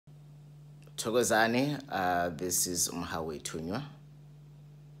Thokozani, this is Umhawe Tunywa.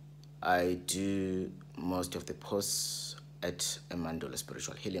 I do most of the posts at Emandulo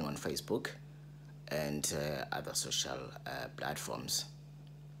Spiritual Healing on Facebook and other social platforms.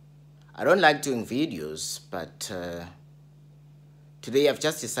 I don't like doing videos, but today I've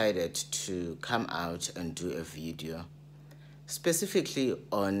just decided to come out and do a video specifically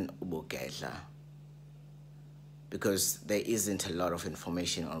on Ugedla, because there isn't a lot of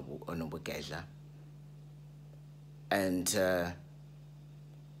information on Ugedla. And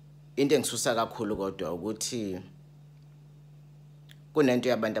into engisusa kakhulu kodwa ukuthi kunento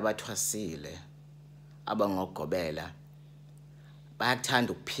yabantu abathwasile abangogobela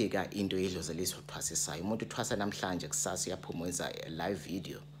bayathanda ukuphika into idlozi elikuthwasisayo. Umuntu uthwasa namhlanje kusasa uyaphuma wenza a live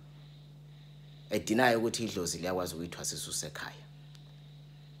video edinayo ukuthi idlozi liyakwazi ukuyithwasisa usekhaya.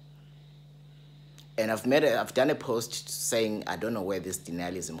 And I've done a post saying I don't know where this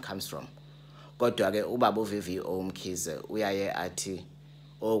denialism comes from. Kodwa ke ubaba uVV Omkhize uyaye athi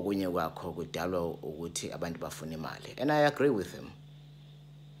okunye kwakho kudalwa ukuthi abantu bafuna imali. And I agree with him.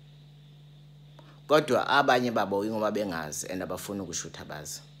 Kodwa abanye babo ingoba bengazi and abafuna ukushutha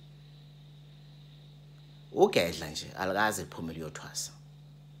bazi. Ugedla nje alikaze liphumele uyothwasa.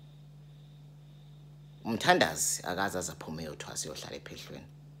 Umthandazi akaze azaphume uyothwasa yohlala ephehlweni.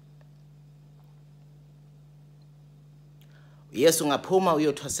 Yes, ungaphuma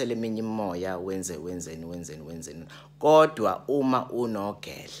uyothwasela eminye imimoya wenzeni. Kodwa uma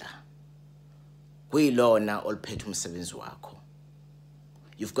unogedla kuyilona oliphethe umsebenzi wakho.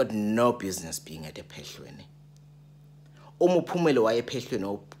 You've got no business being at ephehlweni. Uma uphumele waye ephehlweni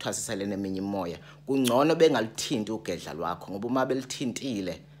uthwasisela eminye imimoya, kungcono bengaluthinti ugedla lwakho ngoba uma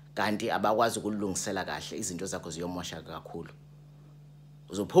belithintile kanti abakwazi ukulungisela kahle izinto zakho ziyomosha kakhulu.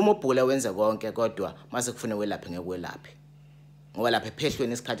 Uzophuma ubhule wenze konke kodwa mase kufune welaphe ngekwelaphe. Ngoba lapha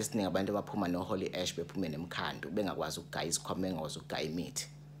ephehlweni isikhathi esiningi abantu abaphuma no holy ash bephume nemkhandu bengakwazi ukugaya isikhwama, bengakwazi ukugaya imithi.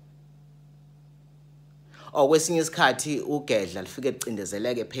 Kwesinye isikhathi ugedla lifike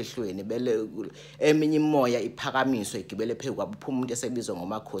licindezeleke ephehlweni bele eminye imoya iphakamiswe igibele phezu kwabo uphuma umuntu esebizwa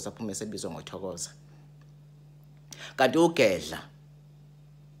ngomakhosi aphume esebizwa ngothokoza. Kanti ugedla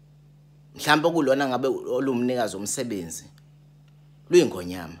mhlawumbe kulona ngabe olumnikazi omsebenzi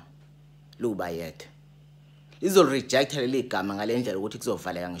luyingonyama lubayethe. Izo reject leli gama ngalendlela ukuthi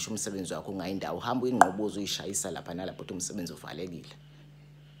kuzovaleka ngisho umsebenzi wakho ungayindawo uhamba uyinqobuzo uyishayisa lapha nalapho uthi umsebenzi uvalekile.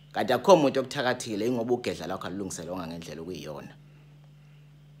 Kanti akho umuntu okuthakathile ingoba ugedla lakho alungiselwa ngendlela okuyiyona.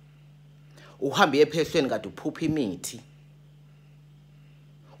 Uhamba ephehlweni kade uphupha imithi.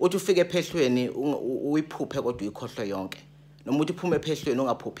 Uthi ufike ephehlweni uyiphuphe kodwa uyikhohlwe yonke. Noma uthi uphuma ephehlweni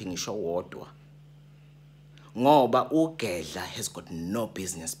ungaphuphi ngisho wodwa. Ngoba ugedla has got no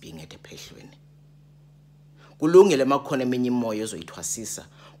business being at ephehlweni. Kulungile makukhona eminye imoya ezoyithwasisa.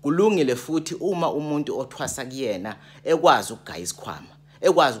 Kulungile futhi uma umuntu othwasa kuyena ekwazi ukugaya isikhwama,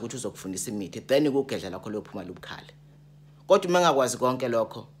 ekwazi ukuthi uzokufundisa imithi, then kugedla lakho lophuma lubukhali. Kodwa uma engakwazi konke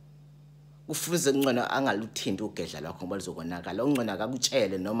lokho, kufuze ngcono angaluthinti ugedla lakho ngoba lizokonakala. Ongcono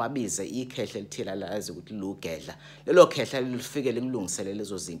akakutshele noma abize ikhehle elithila lazi ukuthi lugedla. Lelo khehla lifike likulungisele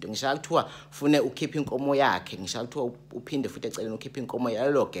lezo zinto. Ngisho kuthiwa ufune ukhipha inkomo yakhe, ngisho kuthiwa uphinde futhi eceleni ukhipha inkomo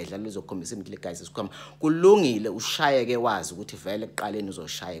yalo gedla lizokhombisa imithi ligayisa isikhwama. Kulungile ushayeke wazi ukuthi vele ekuqaleni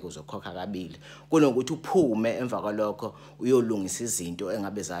uzoshayeka uzokhokha kabili. Kunokuthi uphume emva kwalokho uyolungisa izinto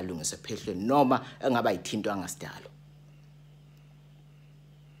engabe zalungisa ephehlweni noma engaba yithinto angasidalo.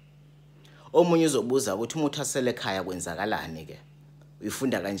 Omunye uzobuza ukuthi uma uthwasela ekhaya kwenzakalani ke?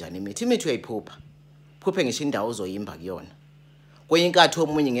 Uyifunda kanjani imithi? Imithi uyayiphupha. Phuphe ngisho indawo uzoyimba kuyona. Kwenye inkathi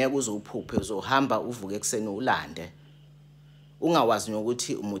omunye ngeke uzophuphe, uzohamba uvuke ekseni ulande. Ungawazi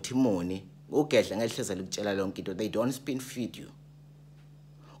ukuthi umuthi muni, ugedla ngehleze likutshela lonke into. They don't spoon feed you.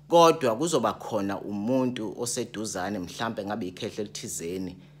 Kodwa kuzoba khona umuntu oseduzane mhlambe ngabe ikhehle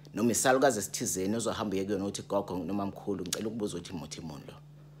elithizeni noma isalukazi esithizeni uzohamba uyekuyona uthi gogo noma mkhulu ngicela ukubuza ukuthi umuthi muni lo.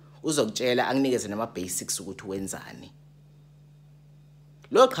 Uzokutshela akunikeze nama basics ukuthi wenzani.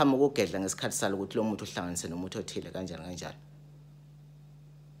 Lo qhamuka ugedla ngesikhathi salo ukuthi lo muntu uhlanganise nomuntu othile kanjani.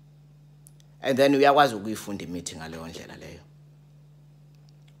 And then uyakwazi ukuyifunda imithi ngaleyo ndlela leyo.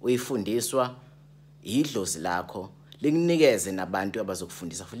 Uyifundiswa idlozi lakho likunikeze nabantu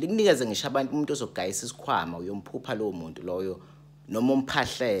abazokufundisa futhi likunikeze ngisho abantu umuntu ozogayisa isikhwama uyomphupha lo muntu loyo noma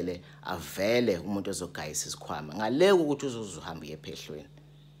umphahlele avele umuntu ozogayisa isikhwama ngale ukuthi uzozuhamba ephehlweni.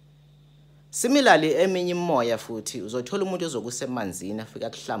 Similarly eminye imoya futhi uzothola umuntu ozokusemanzini afika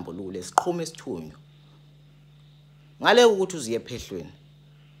kuhlambulule isiqhumo esithunyo. Ngale ukuthi uziye ephehlweni.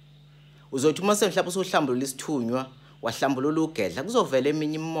 Uzothi uma mhlawumbe usuhlambulula isithunywa wahlambulula ugedla kuzovela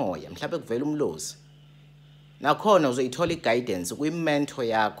eminye imoya mhlawumbe kuvela umlozi. nakhona uzoyithola iguidance kwi-mentor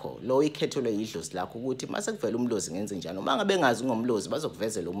yakho lo ikhethelwe idlozi lakho ukuthi mase kuvela umlozi ngenze njani. Uma ngabe ngazi ngomlozi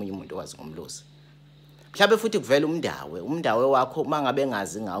bazokuvezela omunye umuntu owazi ngomlozi. Mhlawumbe futhi kuvela umndawe wakho uma ngabe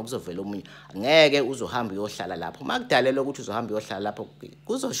ngazi ngawo kuzovela omunye ngeke uzohamba uyohlala lapho. Uma kudalela ukuthi uzohamba uyohlala lapho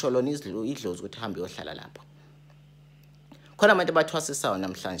kuzosholona idlozi ukuthi hamba uyohlala lapho. Khona abantu abathwasisayo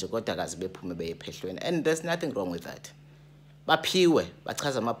namhlanje kodwa akazi bephume beye ephehlweni, and there's nothing wrong with that. Baphiwe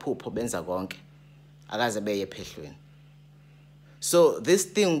bachaza amaphupho benza konke akaze beye ephehlweni. So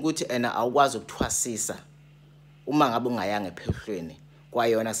this thing ukuthi awukwazi ukuthwasisa uma ngabe ungayanga ephehlweni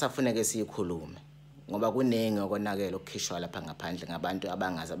kwayona safuneke siyikhulume ngoba kuningi okonakela okukhishwa lapha ngaphandle ngabantu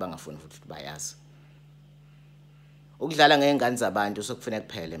abangazi abangafuni futhi bayazi. Ukudlala ngezingane zabantu sokufuneka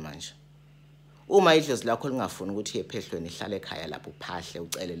kuphele manje. Uma idlozi lakho lingafuni ukuthi ephehlweni ihlale ekhaya lapho uphahle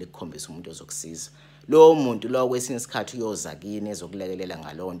ucele likukhombisa umuntu ozokusiza. Lo muntu lo kwesinye isikhathi uyoza kini ezokulekelela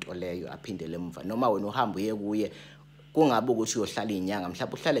ngalonto leyo aphindele emva noma wena uhamba uye kuye kungabe ukuthi uyohlala inyanga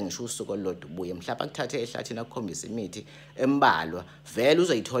mhlawumbe uhlale ngisho usuku olulodwa ubuye mhlawumbe akuthathe ehlathini akukhombisa imithi embalwa vele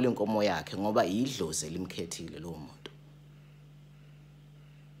uzoyithola inkomo yakhe ngoba idlozi elimkhethile lo muntu.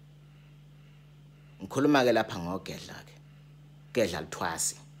 Ngikhuluma ke lapha ngogedla ke. Gedla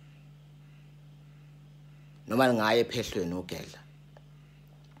luthwasi. Noma lingaye ephehlweni ugedla.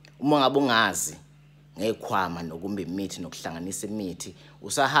 Uma ngabe ungazi ngekhwama nokumba imithi nokuhlanganisa imithi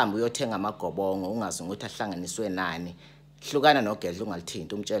usahamba uyothenga amagobongo ungazi ukuthi ahlanganiswe nani. Hlukana nogedla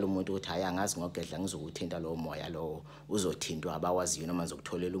ungalithinta umtshela umuntu ukuthi hayi angazi ngogedla ngizokuthinta lo moya lo uzothintwa abawaziyo noma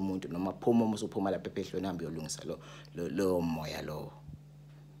ngizokutholela umuntu noma phuma uma usuphuma lapha ephehlweni hamba uyolungisa lo moya lo.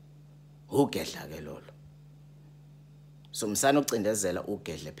 Ugedla ke lolo. So msana ucindezela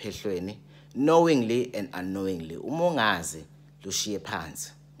ugedla ephehlweni knowingly and unknowingly. Uma ungazi lushiye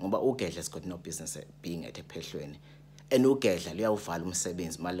phansi ngoba ugedla has got no business being at ephehlweni, and ugedla luyawuvala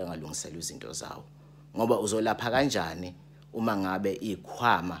umsebenzi manje ngalungisela izinto zawo ngoba uzolapha kanjani uma ngabe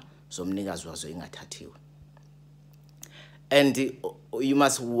ikhwama zomnikazi wazo ingathathiwe. And you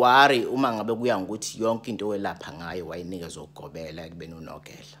must worry uma ngabe kuya ngokuthi yonke into welapha ngayo wayinikeza ukugobela ekubeni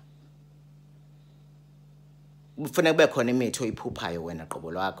unogedla. Kufanele kube khona imithi oyiphuphayo wena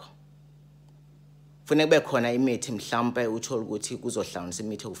qobo lwakho. Kufanele kube khona imithi mhlawumbe uthola ukuthi kuzohlanganisa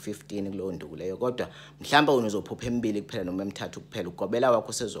imithi ewu15 kulowo nduku leyo kodwa mhlawumbe wena uzophupha emibili kuphela noma emithathu kuphela ugobela wakho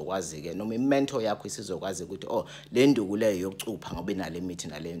usezokwazi ke noma imentor yakho isizokwazi ukuthi le nduku leyo yokucupha ngoba inale mithi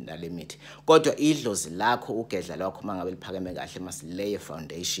nale mithi kodwa idlozi lakho ugedla lakho mangabe liphakeme kahle masileye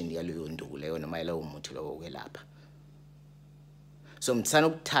foundation yaleyo nduku leyo noma yalowo muthi lowo ukwelapha. So mthana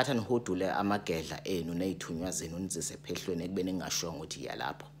ukuthatha nihudule amagedla enu nezithunywa zenu nizise ephehlweni ekubeni ngashonga ukuthi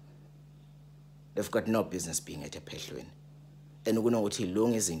yalapho. They've got no business being at ephehlweni. And ukunokuthi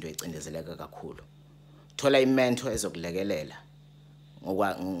ilunga izinto ecindezeleka kakhulu. Thola imentor ezokulekelela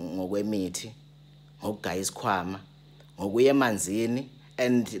ngokwemithi, ngokugaya isikhwama, ngokuya emanzini,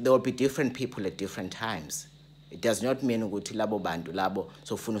 and there will be different people at different times. It does not mean ukuthi labo bantu labo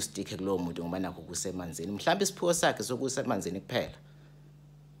sofuna usticke kulowo muntu ngoba nakho kusemanzini. Mhlawumbe isiphiwo sakhe sokusemanzini kuphela.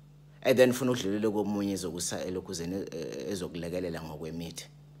 And then ufuna udlulele komunye ezokusa elokuzeni ezokulekelela ngokwemithi.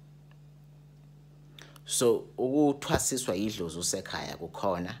 So ukuthwasiswa idlozi usekhaya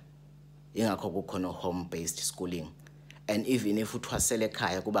kukhona ingakho kukhona home based schooling, and even if uthwasela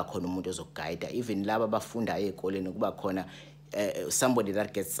ekhaya kuba khona umuntu ozokuguide, even laba abafunda ezikoleni kuba khona somebody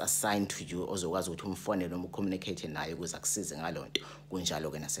that gets assigned to you ozokwazi ukuthi umfonele noma ucommunicate naye ukuze akusize ngalonto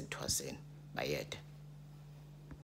kunjalo ke nasekuthwaseni bayede.